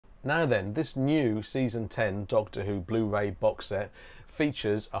Now then, this new Season 10 Doctor Who Blu-ray box set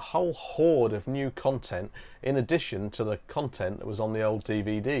features a whole horde of new content in addition to the content that was on the old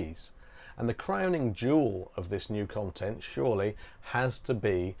DVDs. And the crowning jewel of this new content surely has to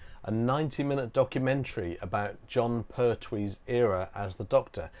be a 90-minute documentary about Jon Pertwee's era as the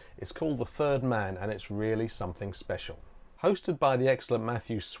Doctor. It's called The Third Man, and it's really something special. Hosted by the excellent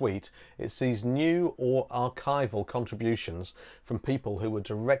Matthew Sweet, it sees new or archival contributions from people who were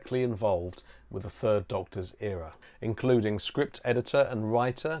directly involved with the Third Doctor's era, including script editor and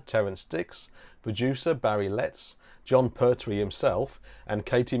writer Terence Dix, producer Barry Letts, Jon Pertwee himself, and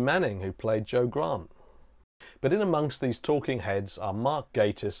Katie Manning, who played Jo Grant. But in amongst these talking heads are Mark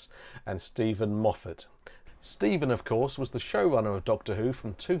Gatiss and Steven Moffat. Steven, of course, was the showrunner of Doctor Who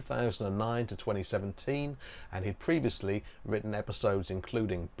from 2009 to 2017, and he'd previously written episodes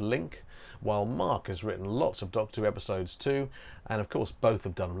including Blink, while Mark has written lots of Doctor Who episodes too, and of course both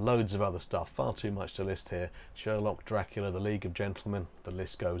have done loads of other stuff, far too much to list here. Sherlock, Dracula, The League of Gentlemen, the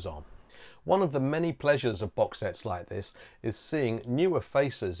list goes on. One of the many pleasures of box sets like this is seeing newer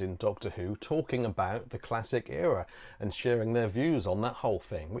faces in Doctor Who talking about the classic era and sharing their views on that whole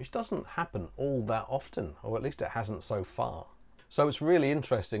thing, which doesn't happen all that often, or at least it hasn't so far. So it's really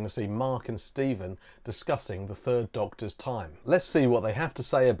interesting to see Mark and Steven discussing the Third Doctor's time. Let's see what they have to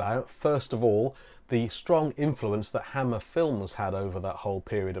say about, first of all, the strong influence that Hammer Films had over that whole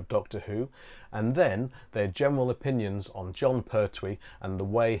period of Doctor Who, and then their general opinions on Jon Pertwee and the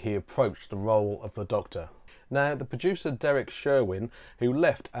way he approached the role of the Doctor. Now, the producer Derek Sherwin, who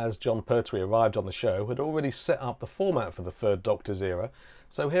left as Jon Pertwee arrived on the show, had already set up the format for the Third Doctor's era,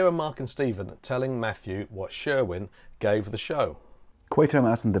 so here are Mark and Steven telling Matthew what Sherwin gave the show.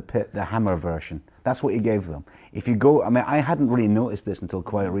 Quatermass And The Pit, the Hammer version. That's what he gave them. If you go, I mean, I hadn't really noticed this until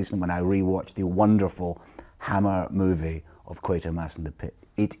quite recently when I rewatched the wonderful Hammer movie of Quatermass And The Pit.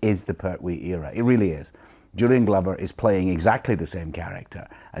 It is the Pertwee era. It really is. Julian Glover is playing exactly the same character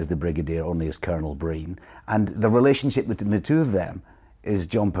as the Brigadier, only as Colonel Breen. And the relationship between the two of them is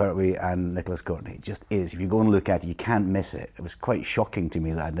Jon Pertwee and Nicholas Courtney. It just is. If you go and look at it, you can't miss it. It was quite shocking to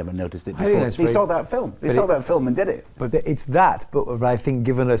me that I'd never noticed it before. They saw that film. They saw that film and did it. But it's that, but I think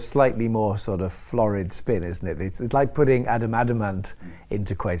given a slightly more sort of florid spin, isn't it? It's like putting Adam Adamant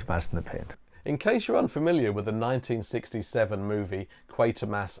into Quatermass and the Pit. In case you're unfamiliar with the 1967 movie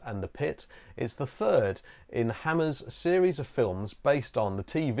Quatermass and the Pit, it's the third in Hammer's series of films based on the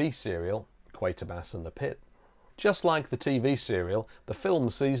TV serial Quatermass and the Pit. Just like the TV serial, the film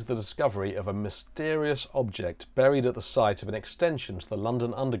sees the discovery of a mysterious object buried at the site of an extension to the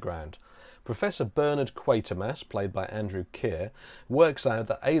London Underground. Professor Bernard Quatermass, played by Andrew Keir, works out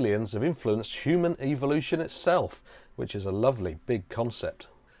that aliens have influenced human evolution itself, which is a lovely big concept.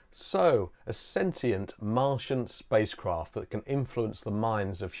 So, a sentient Martian spacecraft that can influence the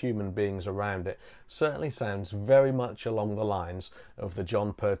minds of human beings around it certainly sounds very much along the lines of the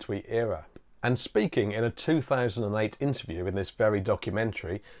Jon Pertwee era. And speaking in a 2008 interview in this very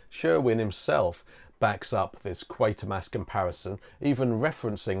documentary, Sherwin himself backs up this Quatermass comparison, even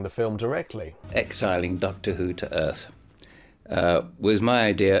referencing the film directly. Exiling Doctor Who to Earth was my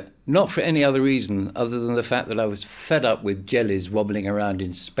idea, not for any other reason other than the fact that I was fed up with jellies wobbling around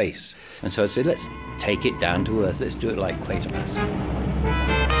in space. And so I said, let's take it down to Earth, let's do it like Quatermass.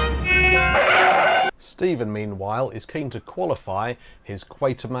 Steven, meanwhile, is keen to qualify his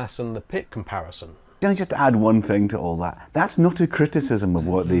Quatermass and the Pit comparison. Can I just add one thing to all that? That's not a criticism of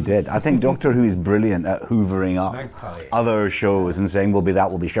what they did. I think Doctor Who is brilliant at hoovering up other shows and saying,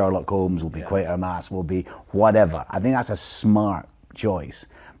 that will be Sherlock Holmes, will be Quatermass, will be whatever. I think that's a smart choice.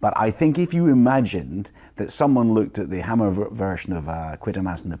 But I think if you imagined that someone looked at the Hammer version of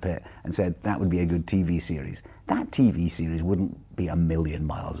Quatermass and the Pit and said that would be a good TV series, that TV series wouldn't be a million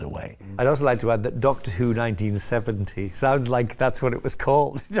miles away. I'd also like to add that Doctor Who 1970 sounds like that's what it was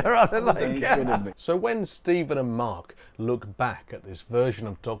called. So when Steven and Mark look back at this version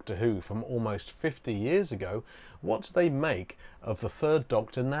of Doctor Who from almost 50 years ago, what do they make of the Third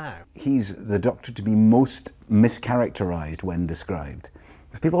Doctor now? He's the Doctor to be most mischaracterized when described.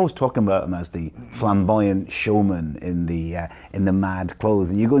 Because people always talk about him as the flamboyant showman in the mad clothes,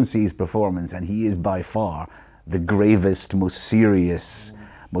 and you go and see his performance, and he is by far the gravest, most serious,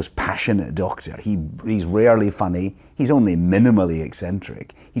 most passionate Doctor. He's rarely funny. He's only minimally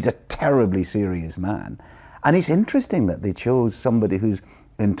eccentric. He's a terribly serious man, and it's interesting that they chose somebody whose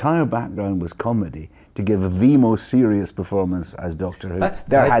entire background was comedy to give the most serious performance as Doctor Who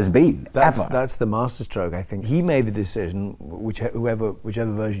has been ever. That's the masterstroke, I think. He made the decision, whichever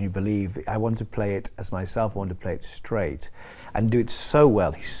version you believe, I want to play it as myself, I want to play it straight and do it so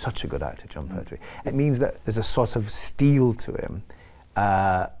well. He's such a good actor, Jon Pertwee. It means that there's a sort of steel to him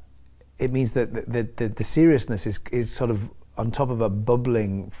it means that the seriousness is sort of on top of a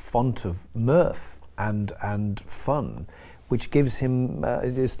bubbling font of mirth and fun, which gives him,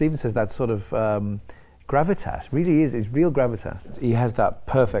 as Steven says, that sort of gravitas. Really is, it's real gravitas. He has that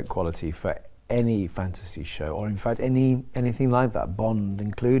perfect quality for any fantasy show, or in fact anything like that, Bond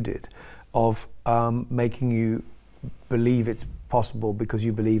included, of making you believe it's possible because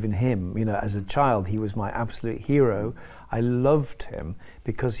you believe in him. You know, as a child, he was my absolute hero. I loved him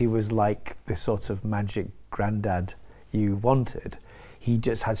because he was like the sort of magic granddad you wanted. He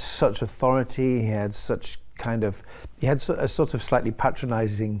just had such authority. He had such he had a sort of slightly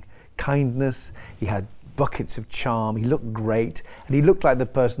patronizing kindness. He had buckets of charm. He looked great, and he looked like the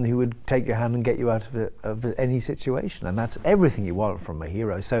person who would take your hand and get you out of any situation, and that's everything you want from a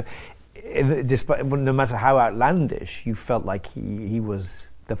hero. So despite, no matter how outlandish, you felt like he was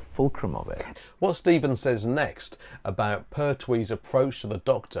the fulcrum of it. What Steven says next about Pertwee's approach to the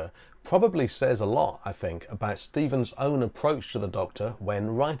Doctor probably says a lot, I think, about Steven's own approach to the Doctor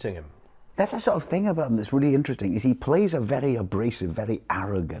when writing him. That's a sort of thing about him that's really interesting, is he plays a very abrasive, very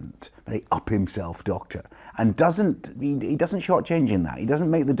arrogant, very up himself Doctor, and he doesn't shortchange in that. He doesn't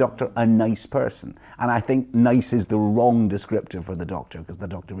make the Doctor a nice person, and I think nice is the wrong descriptor for the Doctor, because the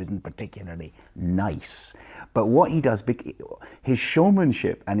Doctor isn't particularly nice. But what he does, his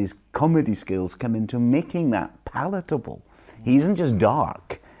showmanship and his comedy skills come into making that palatable. He isn't just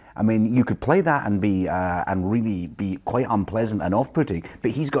dark. I mean, you could play that and really be quite unpleasant and off-putting, but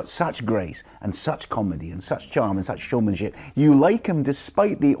he's got such grace and such comedy and such charm and such showmanship. You like him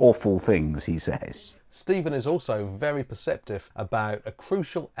despite the awful things he says. Steven is also very perceptive about a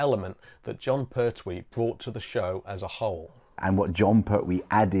crucial element that Jon Pertwee brought to the show as a whole. And what Jon Pertwee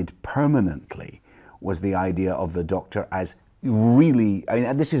added permanently was the idea of the Doctor as really, I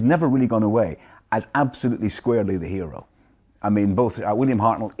mean, this has never really gone away, as absolutely squarely the hero. I mean, both William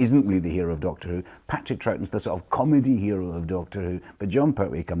Hartnell isn't really the hero of Doctor Who. Patrick Troughton's the sort of comedy hero of Doctor Who. But Jon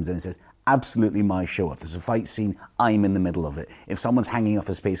Pertwee comes in and says, absolutely my show. If there's a fight scene, I'm in the middle of it. If someone's hanging off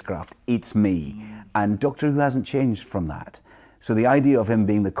a spacecraft, it's me. And Doctor Who hasn't changed from that. So the idea of him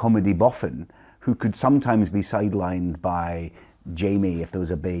being the comedy boffin, who could sometimes be sidelined by Jamie if there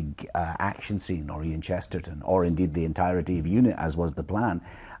was a big action scene, or Ian Chesterton, or indeed the entirety of UNIT, as was the plan,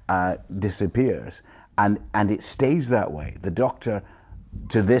 disappears. And it stays that way. The Doctor,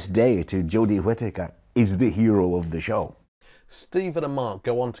 to this day, to Jodie Whittaker, is the hero of the show. Steven and Mark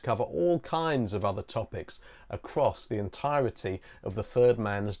go on to cover all kinds of other topics across the entirety of the third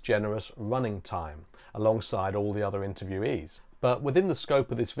man's generous running time, alongside all the other interviewees. But within the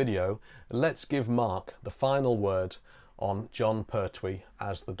scope of this video, let's give Mark the final word on Jon Pertwee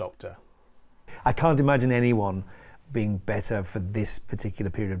as the Doctor. I can't imagine anyone being better for this particular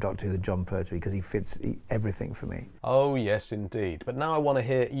period of Doctor Who than Jon Pertwee, because he fits everything for me. Oh yes indeed. But now I want to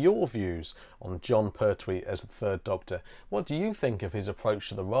hear your views on Jon Pertwee as the Third Doctor. What do you think of his approach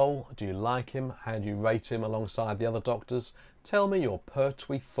to the role? Do you like him? How do you rate him alongside the other Doctors? Tell me your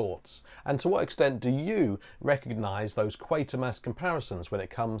Pertwee thoughts. And to what extent do you recognise those Quatermass comparisons when it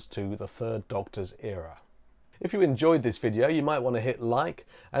comes to the Third Doctor's era? If you enjoyed this video, you might want to hit like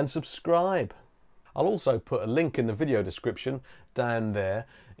and subscribe. I'll also put a link in the video description down there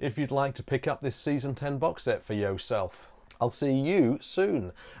if you'd like to pick up this Season 10 box set for yourself. I'll see you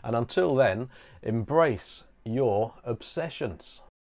soon, and until then, embrace your obsessions.